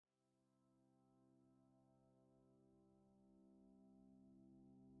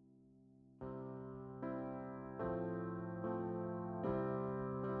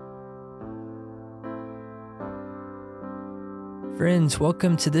Friends,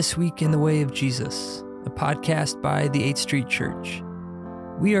 welcome to This Week in the Way of Jesus, a podcast by the 8th Street Church.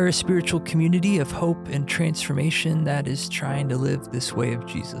 We are a spiritual community of hope and transformation that is trying to live this way of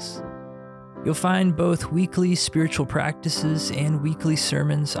Jesus. You'll find both weekly spiritual practices and weekly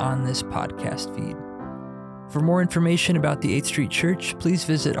sermons on this podcast feed. For more information about the 8th Street Church, please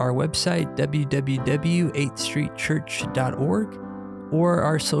visit our website, www.8thstreetchurch.org, or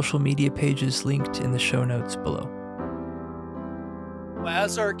our social media pages linked in the show notes below.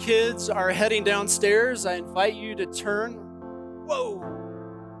 As our kids are heading downstairs, I invite you to turn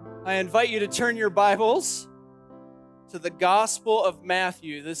your Bibles to the Gospel of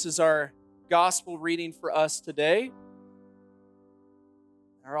Matthew. This is our gospel reading for us today.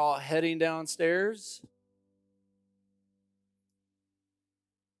 They're all heading downstairs.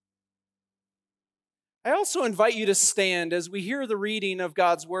 I also invite you to stand as we hear the reading of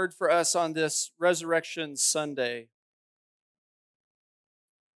God's Word for us on this Resurrection Sunday.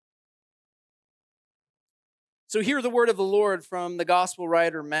 So hear the word of the Lord from the gospel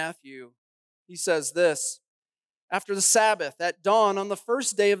writer Matthew. He says this: After the Sabbath, at dawn on the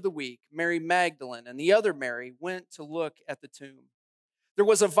first day of the week, Mary Magdalene and the other Mary went to look at the tomb. There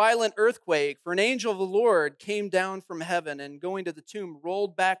was a violent earthquake, for an angel of the Lord came down from heaven and, going to the tomb,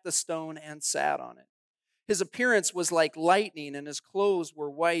 rolled back the stone and sat on it. His appearance was like lightning, and his clothes were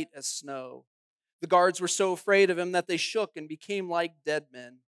white as snow. The guards were so afraid of him that they shook and became like dead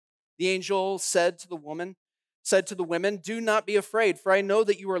men. The angel said to the women, "Do not be afraid, for I know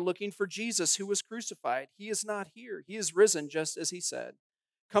that you are looking for Jesus who was crucified. He is not here. He is risen, just as he said.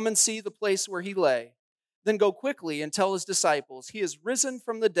 Come and see the place where he lay. Then go quickly and tell his disciples, he is risen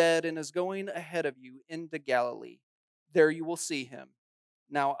from the dead and is going ahead of you into Galilee. There you will see him.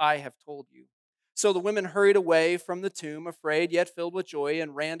 Now I have told you." So the women hurried away from the tomb, afraid yet filled with joy,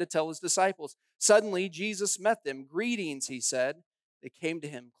 and ran to tell his disciples. Suddenly Jesus met them. "Greetings," he said. They came to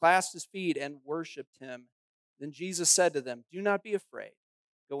him, clasped his feet, and worshipped him. Then Jesus said to them, "Do not be afraid.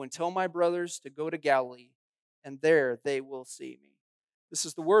 Go and tell my brothers to go to Galilee, and there they will see me." This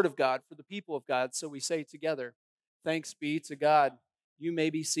is the word of God for the people of God, so we say together, thanks be to God. You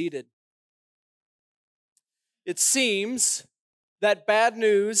may be seated. It seems that bad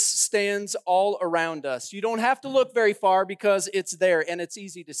news stands all around us. You don't have to look very far because it's there and it's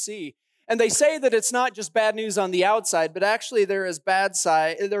easy to see. And they say that it's not just bad news on the outside, but actually there is bad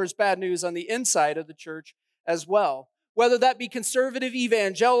news on the inside of the church as well. Whether that be conservative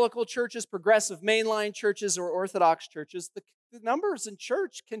evangelical churches, progressive mainline churches, or Orthodox churches, the numbers in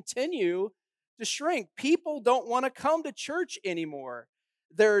church continue to shrink. People don't want to come to church anymore.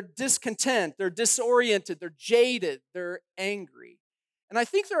 They're discontent, they're disoriented, they're jaded, they're angry. And I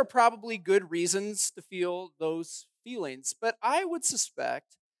think there are probably good reasons to feel those feelings, but I would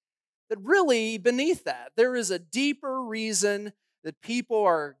suspect that really beneath that, there is a deeper reason that people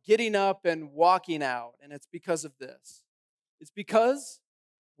are getting up and walking out, and it's because of this. It's because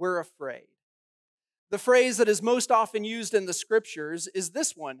we're afraid. The phrase that is most often used in the scriptures is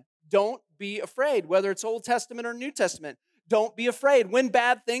this one: don't be afraid, whether it's Old Testament or New Testament. Don't be afraid. When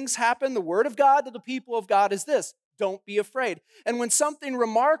bad things happen, the word of God to the people of God is this: don't be afraid. And when something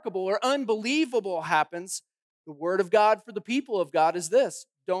remarkable or unbelievable happens, the word of God for the people of God is this: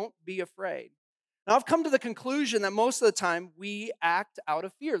 don't be afraid. Now, I've come to the conclusion that most of the time we act out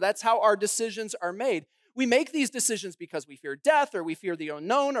of fear. That's how our decisions are made. We make these decisions because we fear death, or we fear the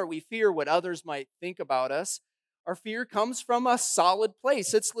unknown, or we fear what others might think about us. Our fear comes from a solid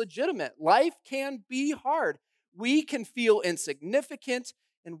place. It's legitimate. Life can be hard. We can feel insignificant,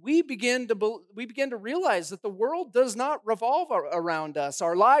 and we begin to realize that the world does not revolve around us.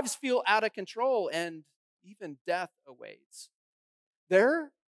 Our lives feel out of control, and even death awaits.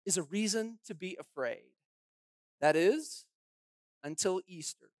 There is a reason to be afraid. That is, until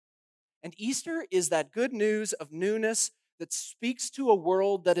Easter. And Easter is that good news of newness that speaks to a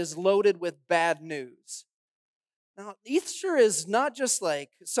world that is loaded with bad news. Now, Easter is not just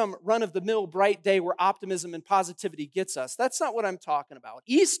like some run-of-the-mill bright day where optimism and positivity gets us. That's not what I'm talking about.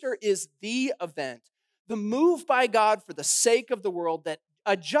 Easter is the event, the move by God for the sake of the world that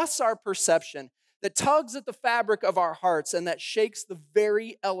adjusts our perception, that tugs at the fabric of our hearts, and that shakes the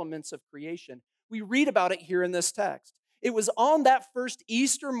very elements of creation. We read about it here in this text. It was on that first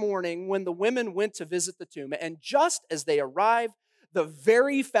Easter morning when the women went to visit the tomb, and just as they arrived, the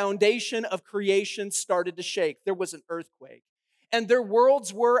very foundation of creation started to shake. There was an earthquake, and their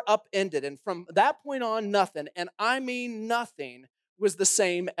worlds were upended. And from that point on, nothing, and I mean nothing, was the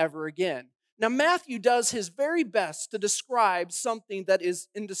same ever again. Now, Matthew does his very best to describe something that is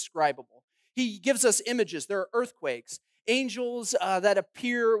indescribable. He gives us images. There are earthquakes, angels that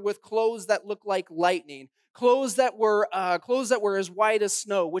appear with clothes that look like lightning, clothes that were as white as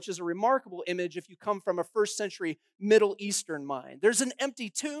snow, which is a remarkable image if you come from a first century Middle Eastern mind. There's an empty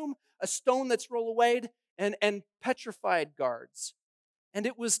tomb, a stone that's rolled away, and petrified guards. And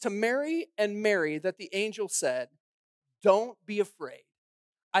it was to Mary and Mary that the angel said, "Don't be afraid.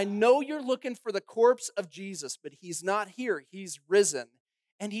 I know you're looking for the corpse of Jesus, but he's not here. He's risen.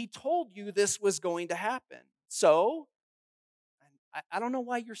 And he told you this was going to happen. So, I don't know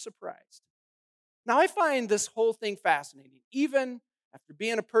why you're surprised." Now, I find this whole thing fascinating, even after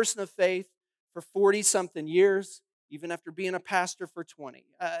being a person of faith for 40-something years, even after being a pastor for 20.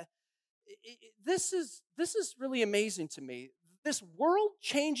 This is really amazing to me. This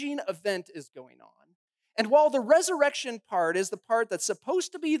world-changing event is going on. And while the resurrection part is the part that's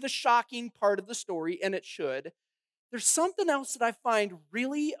supposed to be the shocking part of the story, and it should, there's something else that I find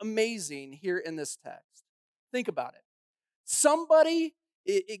really amazing here in this text. Think about it. Somebody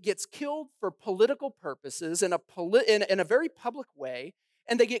it gets killed for political purposes in a very public way,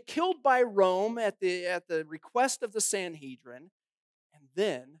 and they get killed by Rome at the request of the Sanhedrin, and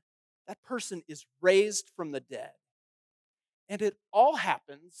then that person is raised from the dead. And it all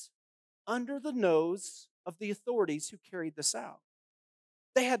happens under the nose of the authorities who carried this out.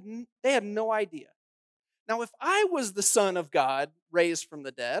 They had no idea. Now, if I was the Son of God raised from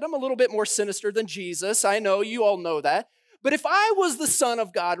the dead, I'm a little bit more sinister than Jesus. I know, you all know that. But if I was the Son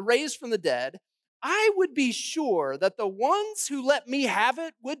of God raised from the dead, I would be sure that the ones who let me have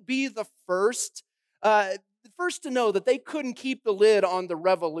it would be the first to know that they couldn't keep the lid on the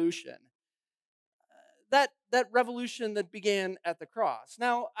revolution. That revolution that began at the cross.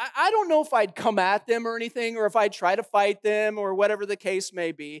 Now, I don't know if I'd come at them or anything, or if I'd try to fight them, or whatever the case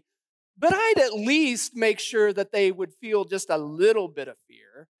may be, but I'd at least make sure that they would feel just a little bit of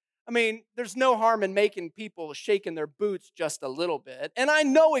fear. I mean, there's no harm in making people shake in their boots just a little bit, and I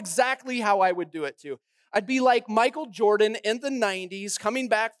know exactly how I would do it too. I'd be like Michael Jordan in the 90s coming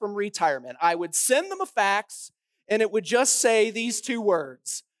back from retirement. I would send them a fax, and it would just say these two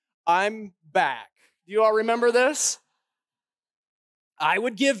words, "I'm back." Do you all remember this? I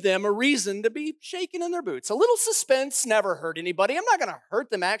would give them a reason to be shaking in their boots. A little suspense never hurt anybody. I'm not going to hurt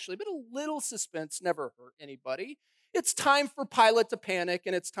them actually, but a little suspense never hurt anybody. It's time for Pilate to panic,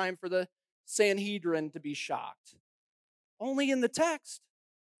 and it's time for the Sanhedrin to be shocked. Only in the text.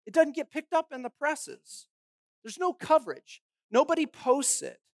 It doesn't get picked up in the presses. There's no coverage. Nobody posts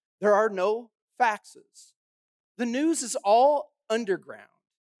it. There are no faxes. The news is all underground.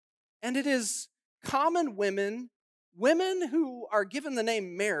 And it is common women who are given the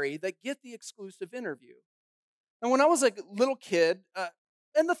name Mary, that get the exclusive interview. And when I was a little kid,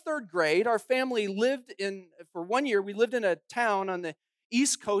 in the 3rd grade, our family for 1 year, we lived in a town on the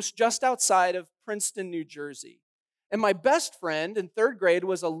East Coast just outside of Princeton, New Jersey. And my best friend in 3rd grade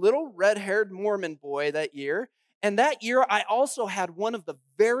was a little red-haired Mormon boy that year. And that year, I also had one of the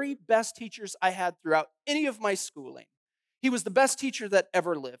very best teachers I had throughout any of my schooling. He was the best teacher that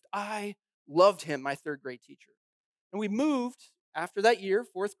ever lived. I loved him, my 3rd grade teacher. And we moved, after that year,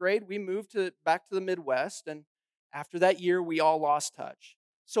 4th grade, we moved back to the Midwest. And after that year, we all lost touch.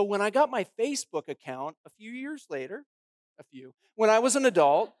 So when I got my Facebook account a few years later, when I was an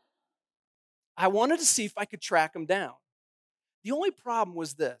adult, I wanted to see if I could track him down. The only problem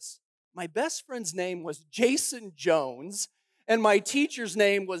was this. My best friend's name was Jason Jones, and my teacher's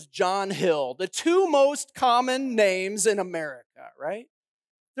name was John Hill, the two most common names in America, right?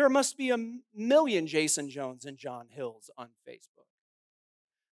 There must be 1 million Jason Jones and John Hills on Facebook.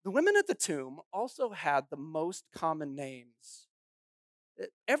 The women at the tomb also had the most common names.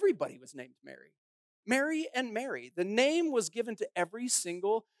 Everybody was named Mary. Mary and Mary. The name was given to every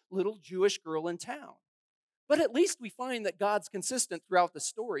single little Jewish girl in town. But at least we find that God's consistent throughout the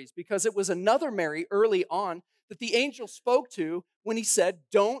stories, because it was another Mary early on that the angel spoke to when he said,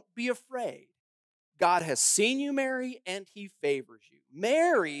 "Don't be afraid. God has seen you, Mary, and he favors you."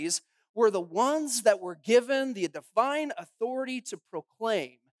 Marys were the ones that were given the divine authority to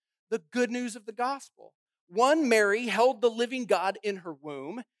proclaim the good news of the gospel. One Mary held the living God in her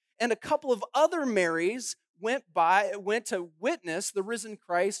womb, and a couple of other Marys went to witness the risen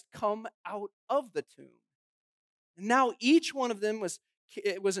Christ come out of the tomb. And now each one of them was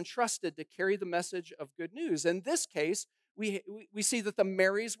entrusted to carry the message of good news. In this case, we see that the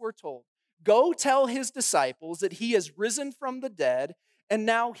Marys were told, "Go tell his disciples that he is risen from the dead, and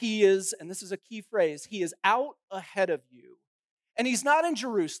now he is," and this is a key phrase, "he is out ahead of you. And he's not in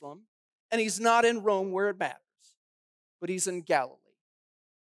Jerusalem, and he's not in Rome where it matters, but he's in Galilee."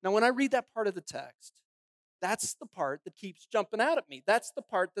 Now, when I read that part of the text, that's the part that keeps jumping out at me. That's the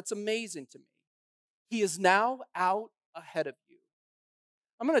part that's amazing to me. He is now out ahead of you.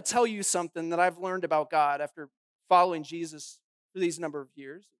 I'm going to tell you something that I've learned about God after following Jesus for these number of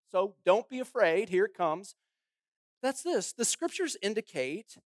years. So don't be afraid. Here it comes. That's this. The scriptures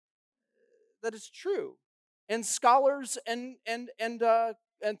indicate that it's true. And scholars and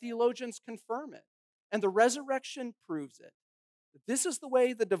theologians confirm it. And the resurrection proves it. This is the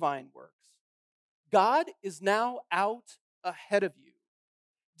way the divine works. God is now out ahead of you,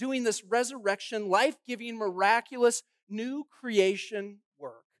 doing this resurrection, life-giving, miraculous, new creation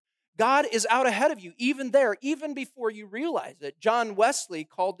work. God is out ahead of you, even there, even before you realize it. John Wesley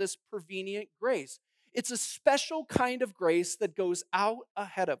called this prevenient grace. It's a special kind of grace that goes out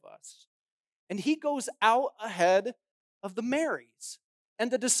ahead of us. And he goes out ahead of the Marys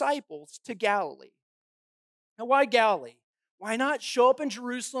and the disciples to Galilee. Now, why Galilee? Why not show up in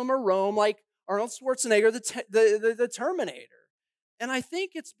Jerusalem or Rome like Arnold Schwarzenegger, the Terminator? And I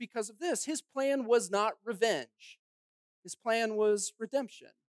think it's because of this. His plan was not revenge. His plan was redemption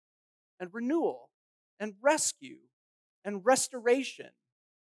and renewal and rescue and restoration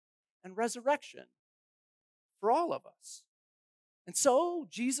and resurrection for all of us. And so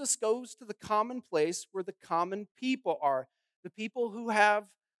Jesus goes to the common place where the common people are, the people who have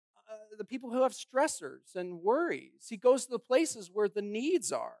stressors and worries. He goes to the places where the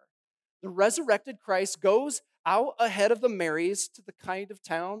needs are. The resurrected Christ goes out ahead of the Marys to the kind of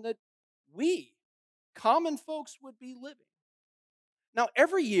town that we, common folks, would be living. Now,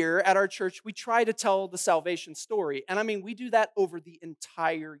 every year at our church, we try to tell the salvation story. And I mean, we do that over the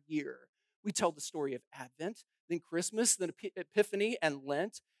entire year. We tell the story of Advent, then Christmas, then Epiphany, and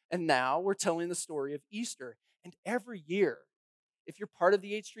Lent. And now we're telling the story of Easter. And every year, if you're part of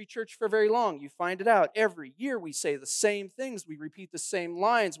the 8th Street Church for very long, you find it out. Every year we say the same things. We repeat the same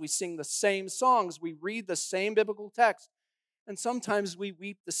lines. We sing the same songs. We read the same biblical text. And sometimes we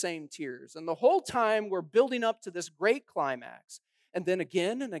weep the same tears. And the whole time we're building up to this great climax. And then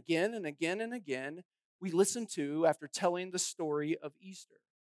again and again and again and again, we listen to after telling the story of Easter.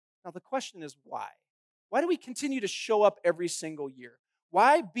 Now the question is why? Why do we continue to show up every single year?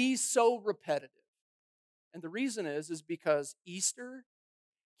 Why be so repetitive? And the reason is because Easter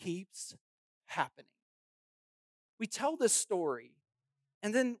keeps happening. We tell this story,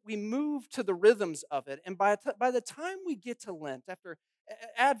 and then we move to the rhythms of it. And by the time we get to Lent, after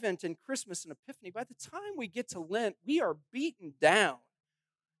Advent and Christmas and Epiphany, by the time we get to Lent, we are beaten down.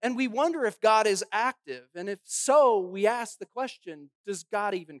 And we wonder if God is active. And if so, we ask the question, does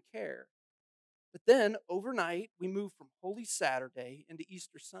God even care? But then, overnight, we move from Holy Saturday into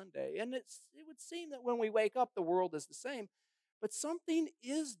Easter Sunday. And it would seem that when we wake up, the world is the same. But something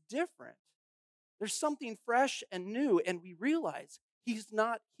is different. There's something fresh and new, and we realize he's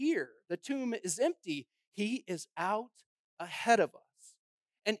not here. The tomb is empty. He is out ahead of us.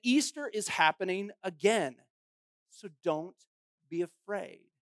 And Easter is happening again. So don't be afraid.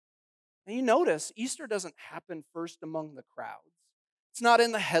 And you notice, Easter doesn't happen first among the crowds. It's not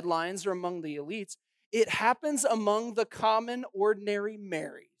in the headlines or among the elites. It happens among the common, ordinary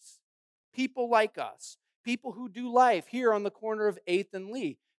Marys. People like us. People who do life here on the corner of 8th and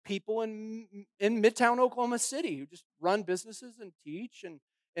Lee. People in Midtown Oklahoma City who just run businesses and teach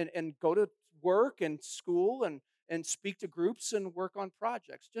and go to work and school and speak to groups and work on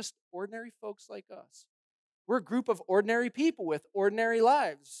projects. Just ordinary folks like us. We're a group of ordinary people with ordinary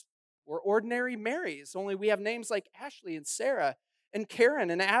lives. We're ordinary Marys, only we have names like Ashley and Sarah and Karen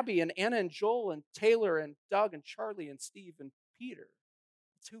and Abby and Anna and Joel and Taylor and Doug and Charlie and Steve and Peter.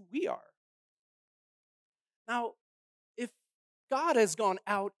 It's who we are. Now, if God has gone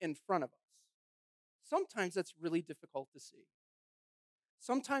out in front of us, sometimes that's really difficult to see.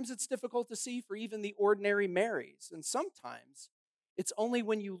 Sometimes it's difficult to see for even the ordinary Marys. And sometimes it's only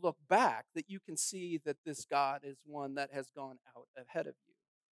when you look back that you can see that this God is one that has gone out ahead of you.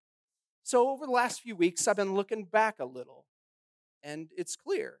 So over the last few weeks, I've been looking back a little. And it's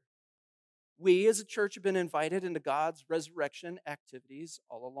clear. We as a church have been invited into God's resurrection activities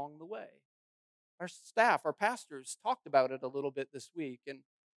all along the way. Our staff, our pastors, talked about it a little bit this week,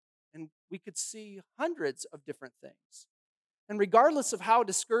 and we could see hundreds of different things. And regardless of how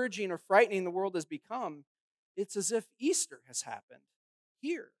discouraging or frightening the world has become, it's as if Easter has happened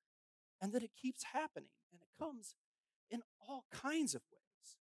here, and that it keeps happening, and it comes in all kinds of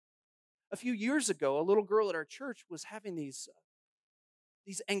ways. A few years ago, a little girl at our church was having these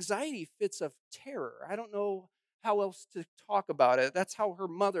anxiety fits of terror. I don't know how else to talk about it. That's how her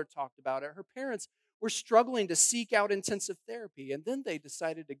mother talked about it. Her parents were struggling to seek out intensive therapy, and then they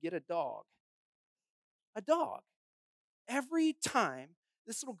decided to get a dog. A dog. Every time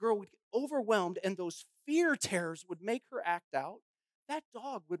this little girl would get overwhelmed and those fear terrors would make her act out, that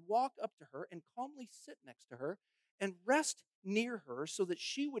dog would walk up to her and calmly sit next to her and rest near her so that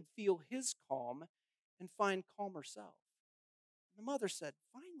she would feel his calm and find calm herself. The mother said,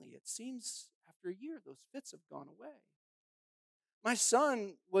 "Finally, it seems after a year those fits have gone away." My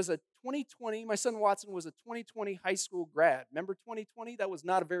son Watson was a 2020 high school grad. Remember 2020? That was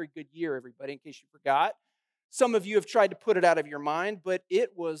not a very good year, everybody, in case you forgot. Some of you have tried to put it out of your mind, but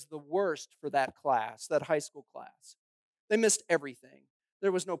it was the worst for that class, that high school class. They missed everything.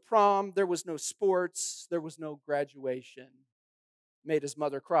 There was no prom, there was no sports, there was no graduation. Made his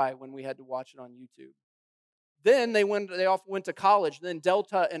mother cry when we had to watch it on YouTube. Then they all went to college. Then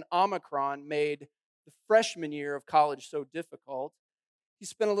Delta and Omicron made the freshman year of college so difficult. He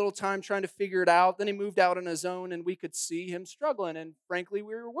spent a little time trying to figure it out. Then he moved out on his own, and we could see him struggling. And frankly,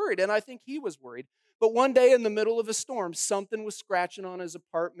 we were worried, and I think he was worried. But one day in the middle of a storm, something was scratching on his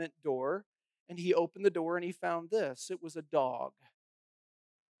apartment door, and he opened the door and he found this. It was a dog.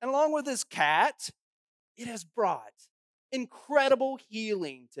 And along with his cat, it has brought incredible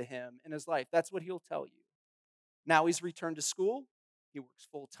healing to him in his life. That's what he'll tell you. Now he's returned to school. He works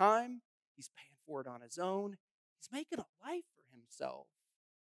full time. He's paying for it on his own. He's making a life for himself.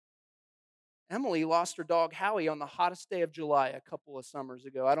 Emily lost her dog, Howie, on the hottest day of July a couple of summers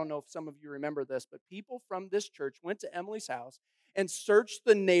ago. I don't know if some of you remember this, but people from this church went to Emily's house and searched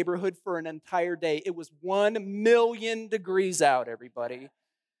the neighborhood for an entire day. It was 1 million degrees out, everybody.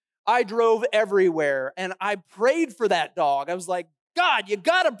 I drove everywhere, and I prayed for that dog. I was like, God, you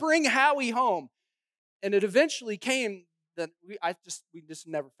got to bring Howie home. And it eventually came that we just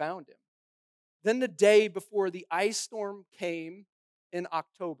never found him. Then the day before the ice storm came in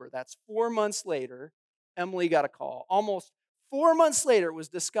October, that's 4 months later, Emily got a call. Almost 4 months later, it was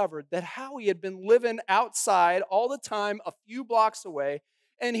discovered that Howie had been living outside all the time a few blocks away,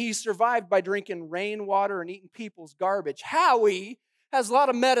 and he survived by drinking rainwater and eating people's garbage. Howie has a lot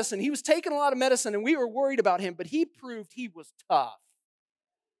of medicine. He was taking a lot of medicine, and we were worried about him, but he proved he was tough.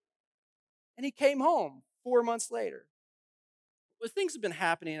 And he came home 4 months later. Well, things have been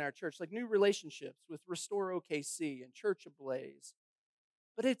happening in our church, like new relationships with Restore OKC and Church Ablaze.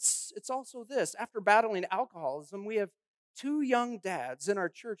 But it's also this. After battling alcoholism, we have 2 young dads in our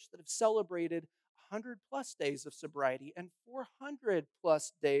church that have celebrated 100-plus days of sobriety and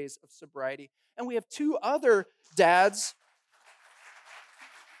 400-plus days of sobriety. And we have 2 other dads.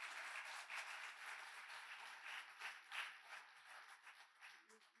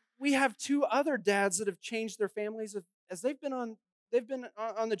 We have 2 other dads that have changed their families as they've been on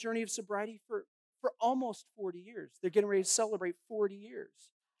the journey of sobriety for almost 40 years. They're getting ready to celebrate 40 years.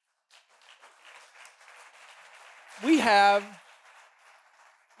 We have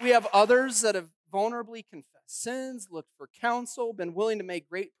others that have vulnerably confessed sins, looked for counsel, been willing to make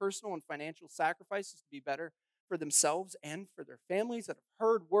great personal and financial sacrifices to be better for themselves and for their families, that have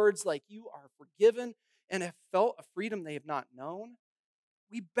heard words like, "You are forgiven," and have felt a freedom they have not known.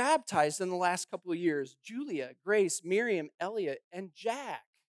 We baptized in the last couple of years Julia, Grace, Miriam, Elliot, and Jack.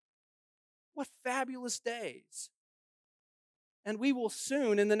 What fabulous days. And we will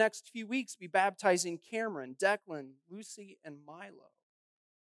soon, in the next few weeks, be baptizing Cameron, Declan, Lucy, and Milo.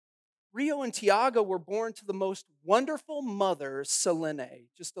 Rio and Tiago were born to the most wonderful mother, Selene,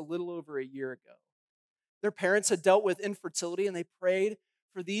 just a little over a year ago. Their parents had dealt with infertility, and they prayed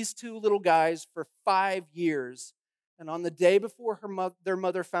for these 2 little guys for 5 years. And on the day before their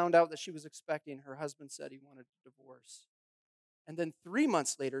mother found out that she was expecting, her husband said he wanted a divorce. And then 3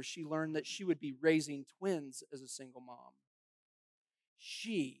 months later, she learned that she would be raising twins as a single mom.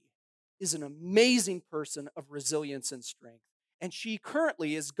 She is an amazing person of resilience and strength. And she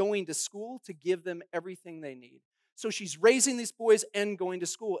currently is going to school to give them everything they need. So she's raising these boys and going to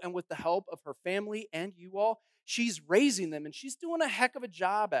school. And with the help of her family and you all, she's raising them. And she's doing a heck of a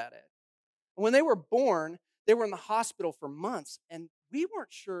job at it. And when they were born, they were in the hospital for months. And we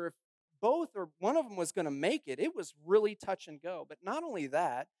weren't sure if both or one of them was going to make it. It was really touch and go. But not only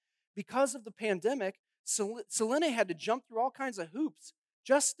that, because of the pandemic, Selene had to jump through all kinds of hoops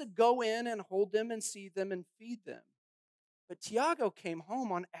just to go in and hold them and see them and feed them. But Tiago came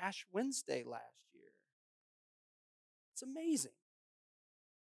home on Ash Wednesday last year. It's amazing.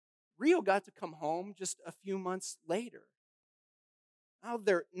 Rio got to come home just a few months later.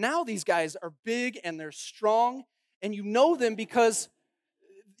 Now these guys are big and they're strong, and you know them because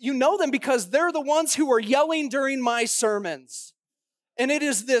they're the ones who are yelling during my sermons. And it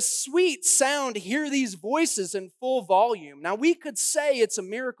is this sweet sound to hear these voices in full volume. Now, we could say it's a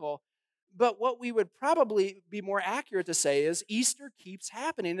miracle, but what we would probably be more accurate to say is Easter keeps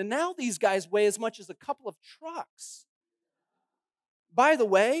happening. And now these guys weigh as much as a couple of trucks. By the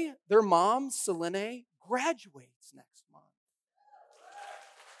way, their mom, Selene, graduates next month.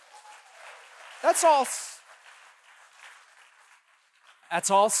 That's all. That's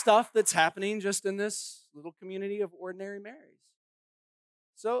all stuff that's happening just in this little community of ordinary Marys.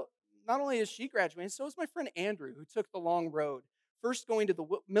 So not only is she graduating, so is my friend Andrew, who took the long road. First going to the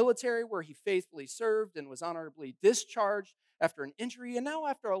military, where he faithfully served and was honorably discharged after an injury. And now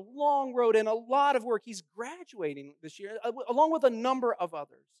after a long road and a lot of work, he's graduating this year, along with a number of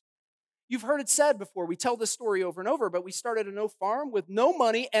others. You've heard it said before. We tell this story over and over, but we started a no farm with no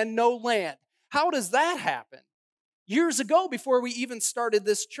money and no land. How does that happen? Years ago, before we even started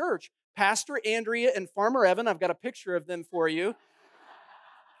this church, Pastor Andrea and Farmer Evan, I've got a picture of them for you.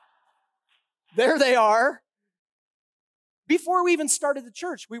 There they are. Before we even started the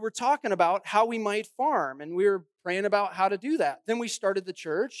church, we were talking about how we might farm, and we were praying about how to do that. Then we started the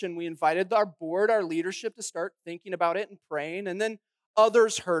church, and we invited our board, our leadership, to start thinking about it and praying. And then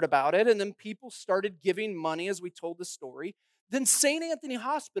others heard about it, and then people started giving money as we told the story. Then St. Anthony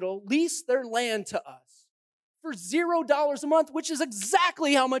Hospital leased their land to us for $0 a month, which is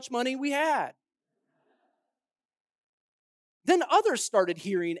exactly how much money we had. Then others started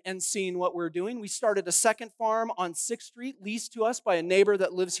hearing and seeing what we're doing. We started a second farm on 6th Street, leased to us by a neighbor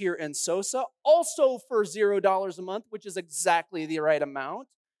that lives here in Sosa, also for $0 a month, which is exactly the right amount.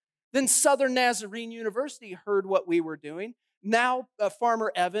 Then Southern Nazarene University heard what we were doing. Now,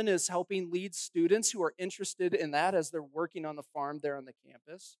 Farmer Evan is helping lead students who are interested in that as they're working on the farm there on the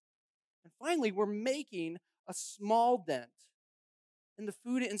campus. And finally, we're making a small dent in the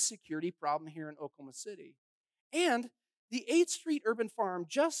food insecurity problem here in Oklahoma City. And the 8th Street Urban Farm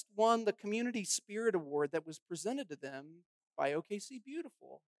just won the Community Spirit Award that was presented to them by OKC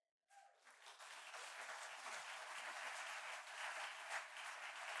Beautiful.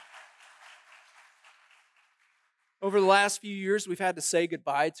 Over the last few years, we've had to say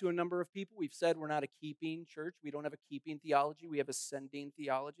goodbye to a number of people. We've said we're not a keeping church. We don't have a keeping theology. We have a sending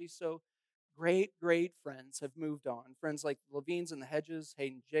theology. So great friends have moved on. Friends like the Levines and the Hedges,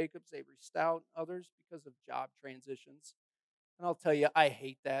 Hayden Jacobs, Avery Stout, others because of job transitions. And I'll tell you, I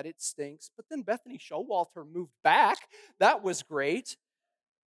hate that. It stinks. But then Bethany Showalter moved back. That was great.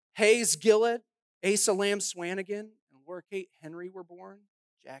 Hayes Gillett, Asa Lamb Swanigan, and Laura Kate Henry were born.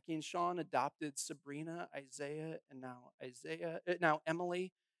 Jackie and Sean adopted Sabrina, Isaiah, and now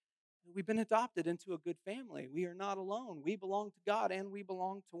Emily. We've been adopted into a good family. We are not alone. We belong to God and we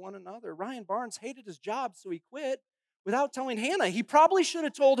belong to one another. Ryan Barnes hated his job, so he quit without telling Hannah. He probably should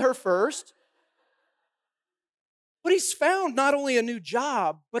have told her first. But he's found not only a new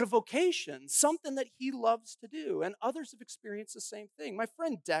job, but a vocation, something that he loves to do. And others have experienced the same thing. My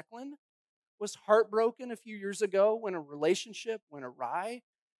friend Declan was heartbroken a few years ago when a relationship went awry.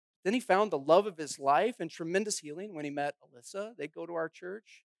 Then he found the love of his life and tremendous healing when he met Alyssa. They go to our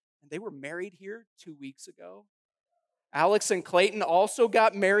church, and they were married here 2 weeks ago. Alex and Clayton also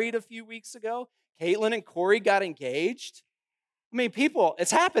got married a few weeks ago. Caitlin and Corey got engaged. I mean, people, it's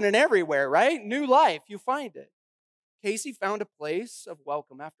happening everywhere, right? New life, you find it. Casey found a place of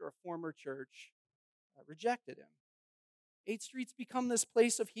welcome after a former church rejected him. 8th Street's become this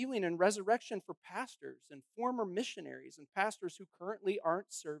place of healing and resurrection for pastors and former missionaries and pastors who currently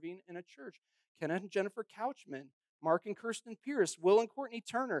aren't serving in a church. Kenneth and Jennifer Couchman, Mark and Kirsten Pierce, Will and Courtney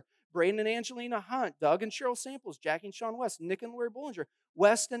Turner, Braden and Angelina Hunt, Doug and Cheryl Samples, Jackie and Sean West, Nick and Lori Bollinger,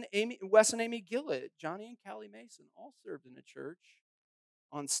 Wes and Amy Gillett, Johnny and Callie Mason, all served in a church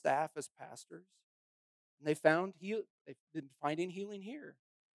on staff as pastors. And they've been finding healing here.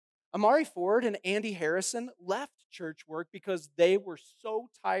 Amari Ford and Andy Harrison left church work because they were so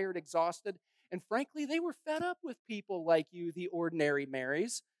tired, exhausted, and frankly, they were fed up with people like you, the ordinary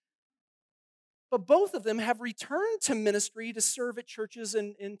Marys. But both of them have returned to ministry to serve at churches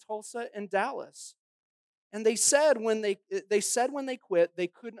in Tulsa and Dallas. And they said when they quit, they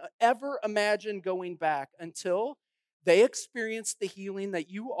couldn't ever imagine going back until they experienced the healing that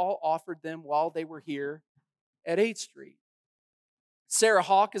you all offered them while they were here at 8th Street. Sarah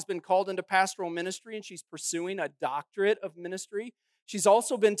Hawk has been called into pastoral ministry, and she's pursuing a doctorate of ministry. She's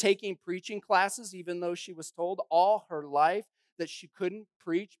also been taking preaching classes, even though she was told all her life that she couldn't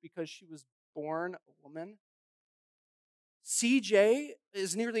preach because she was born a woman. CJ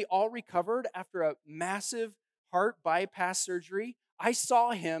is nearly all recovered after a massive heart bypass surgery. I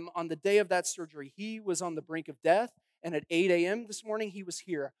saw him on the day of that surgery. He was on the brink of death, and at 8 a.m. this morning, he was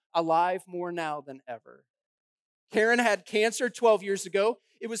here, alive more now than ever. Karen had cancer 12 years ago.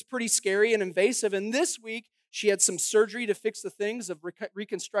 It was pretty scary and invasive, and this week, she had some surgery to fix the things of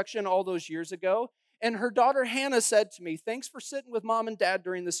reconstruction all those years ago. And her daughter Hannah said to me, "Thanks for sitting with mom and dad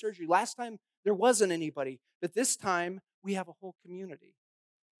during the surgery. Last time, there wasn't anybody, but this time, we have a whole community."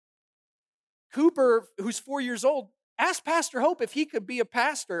 Cooper, who's 4 years old, asked Pastor Hope if he could be a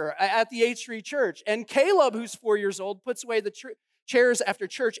pastor at the 8th Street Church. And Caleb, who's 4 years old, puts away the chairs after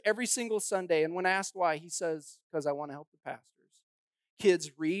church every single Sunday. And when asked why, he says, because I want to help the pastors.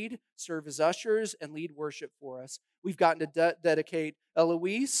 Kids read, serve as ushers, and lead worship for us. We've gotten to dedicate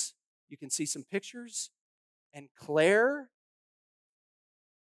Eloise. You can see some pictures. And Claire.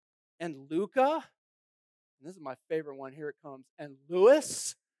 And Luca. And this is my favorite one. Here it comes. And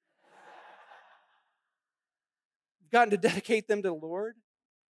Lewis. We've gotten to dedicate them to the Lord.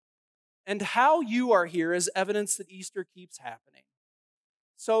 And how you are here is evidence that Easter keeps happening.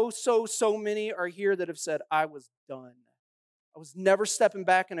 So many are here that have said, I was done. I was never stepping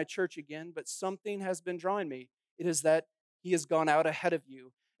back in a church again, but something has been drawing me. It is that he has gone out ahead of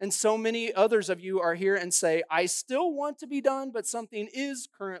you. And so many others of you are here and say, I still want to be done, but something is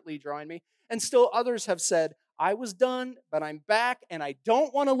currently drawing me. And still others have said, I was done, but I'm back, and I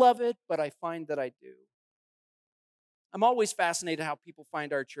don't want to love it, but I find that I do. I'm always fascinated how people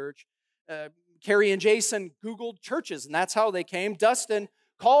find our church. Carrie and Jason Googled churches, and that's how they came. Dustin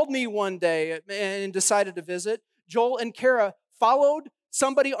called me one day and decided to visit. Joel and Kara followed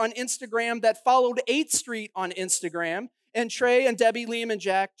somebody on Instagram that followed 8th Street on Instagram. And Trey and Debbie, Liam and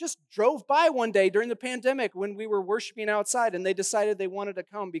Jack just drove by one day during the pandemic when we were worshiping outside, and they decided they wanted to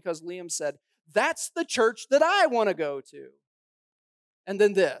come because Liam said, that's the church that I want to go to. And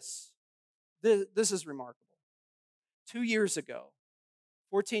then this is remarkable. 2 years ago,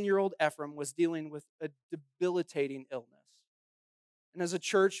 14-year-old Ephraim was dealing with a debilitating illness. And as a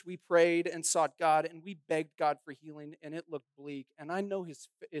church, we prayed and sought God, and we begged God for healing, and it looked bleak. And I know his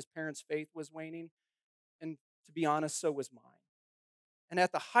parents' faith was waning, and to be honest, so was mine. And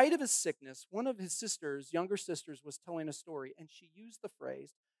at the height of his sickness, one of his younger sisters, was telling a story, and she used the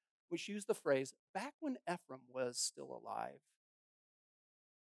phrase, back when Ephraim was still alive.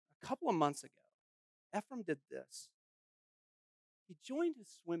 A couple of months ago, Ephraim did this. He joined his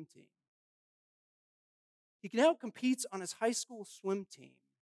swim team. He now competes on his high school swim team.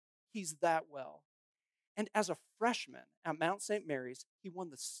 He's that well. And as a freshman at Mount St. Mary's, he won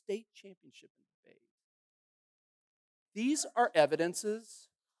the state championship in the debate. These are evidences.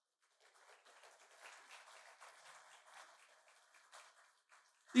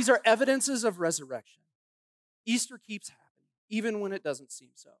 These are evidences of resurrection. Easter keeps happening, even when it doesn't seem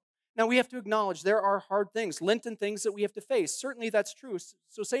so. Now, we have to acknowledge there are hard things, Lenten things that we have to face. Certainly that's true.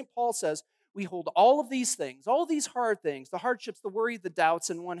 So St. Paul says, we hold all of these things, all these hard things, the hardships, the worry, the doubts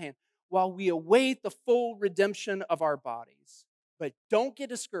in one hand, while we await the full redemption of our bodies. But don't get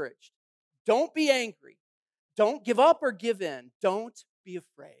discouraged. Don't be angry. Don't give up or give in. Don't be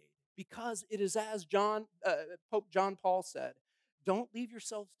afraid. Because it is as Pope John Paul said, don't leave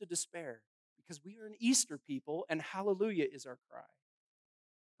yourselves to despair, because we are an Easter people, and hallelujah is our cry.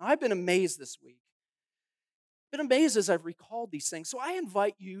 Now, I've been amazed this week. Been amazed as I've recalled these things. So I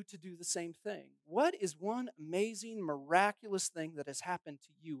invite you to do the same thing. What is one amazing, miraculous thing that has happened to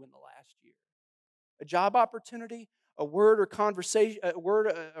you in the last year? A job opportunity, a word or conversation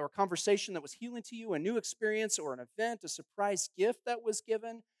that was healing to you, a new experience or an event, a surprise gift that was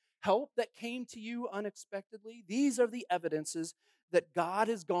given, help that came to you unexpectedly. These are the evidences that God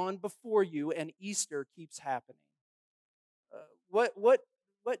has gone before you and Easter keeps happening. What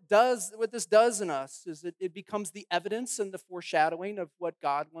this does in us is that it becomes the evidence and the foreshadowing of what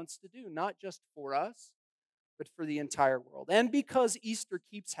God wants to do, not just for us, but for the entire world. And because Easter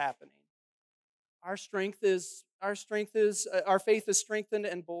keeps happening, our faith is strengthened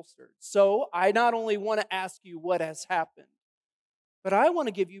and bolstered. So I not only want to ask you what has happened, but I want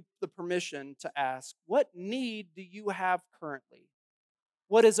to give you the permission to ask, what need do you have currently?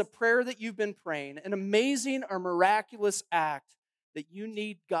 What is a prayer that you've been praying, an amazing or miraculous act that you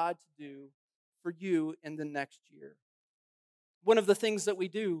need God to do for you in the next year? One of the things that we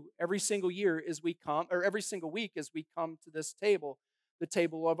do every single year every single week is we come to this table, the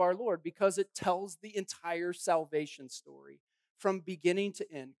table of our Lord, because it tells the entire salvation story from beginning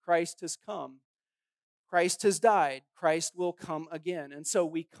to end. Christ has come. Christ has died. Christ will come again. And so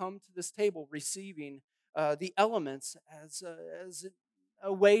we come to this table receiving the elements as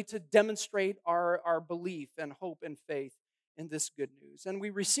a way to demonstrate our belief and hope and faith in this good news. And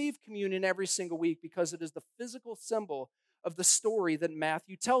we receive communion every single week because it is the physical symbol of the story that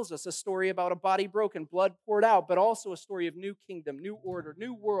Matthew tells us, a story about a body broken, blood poured out, but also a story of new kingdom, new order,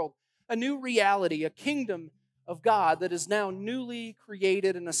 new world, a new reality, a kingdom of God that is now newly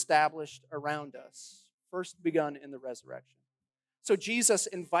created and established around us, first begun in the resurrection. So Jesus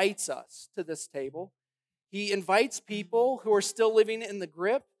invites us to this table. He invites people who are still living in the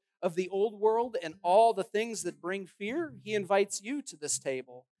grip of the old world and all the things that bring fear. He invites you to this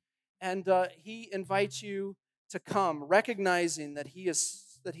table. And he invites you to come, recognizing that he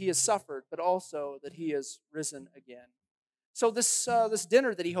has suffered, but also that he has risen again. So this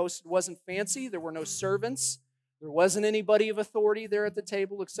dinner that he hosted wasn't fancy. There were no servants. There wasn't anybody of authority there at the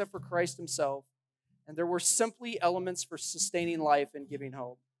table except for Christ himself. And there were simply elements for sustaining life and giving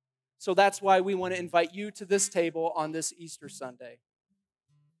hope. So that's why we want to invite you to this table on this Easter Sunday.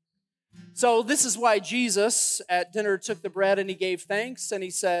 So this is why Jesus at dinner took the bread and he gave thanks and he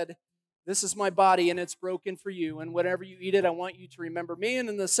said, "This is my body and it's broken for you. And whenever you eat it, I want you to remember me." And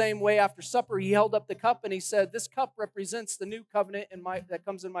in the same way, after supper, he held up the cup and he said, "This cup represents the new covenant that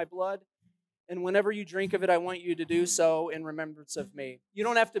comes in my blood. And whenever you drink of it, I want you to do so in remembrance of me." You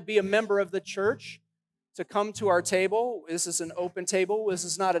don't have to be a member of the church to come to our table. This is an open table. This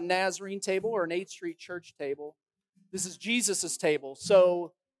is not a Nazarene table or an 8th Street Church table. This is Jesus' table.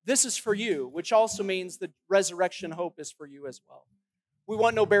 So this is for you, which also means the resurrection hope is for you as well. We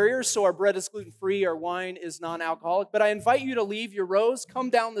want no barriers, so our bread is gluten-free, our wine is non-alcoholic. But I invite you to leave your rows, come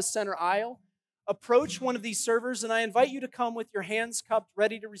down the center aisle, approach one of these servers, and I invite you to come with your hands cupped,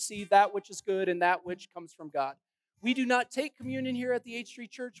 ready to receive that which is good and that which comes from God. We do not take communion here at the 8th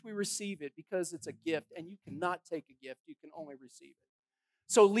Street Church. We receive it because it's a gift, and you cannot take a gift. You can only receive it.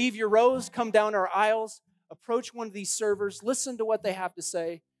 So leave your rows, come down our aisles, approach one of these servers, listen to what they have to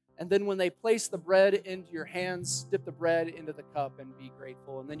say, and then when they place the bread into your hands, dip the bread into the cup and be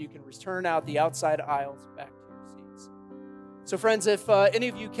grateful. And then you can return out the outside aisles back to your seats. So friends, if any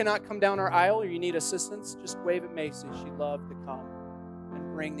of you cannot come down our aisle or you need assistance, just wave at Macy. She'd love to come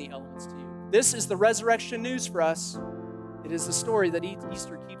and bring the elements to you. This is the resurrection news for us. It is the story that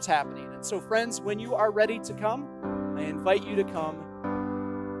Easter keeps happening. And so friends, when you are ready to come, I invite you to come.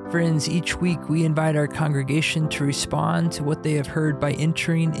 Friends, each week we invite our congregation to respond to what they have heard by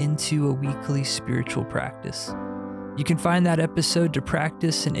entering into a weekly spiritual practice. You can find that episode to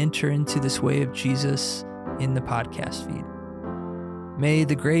practice and enter into this way of Jesus in the podcast feed. May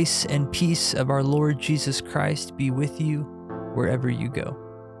the grace and peace of our Lord Jesus Christ be with you wherever you go.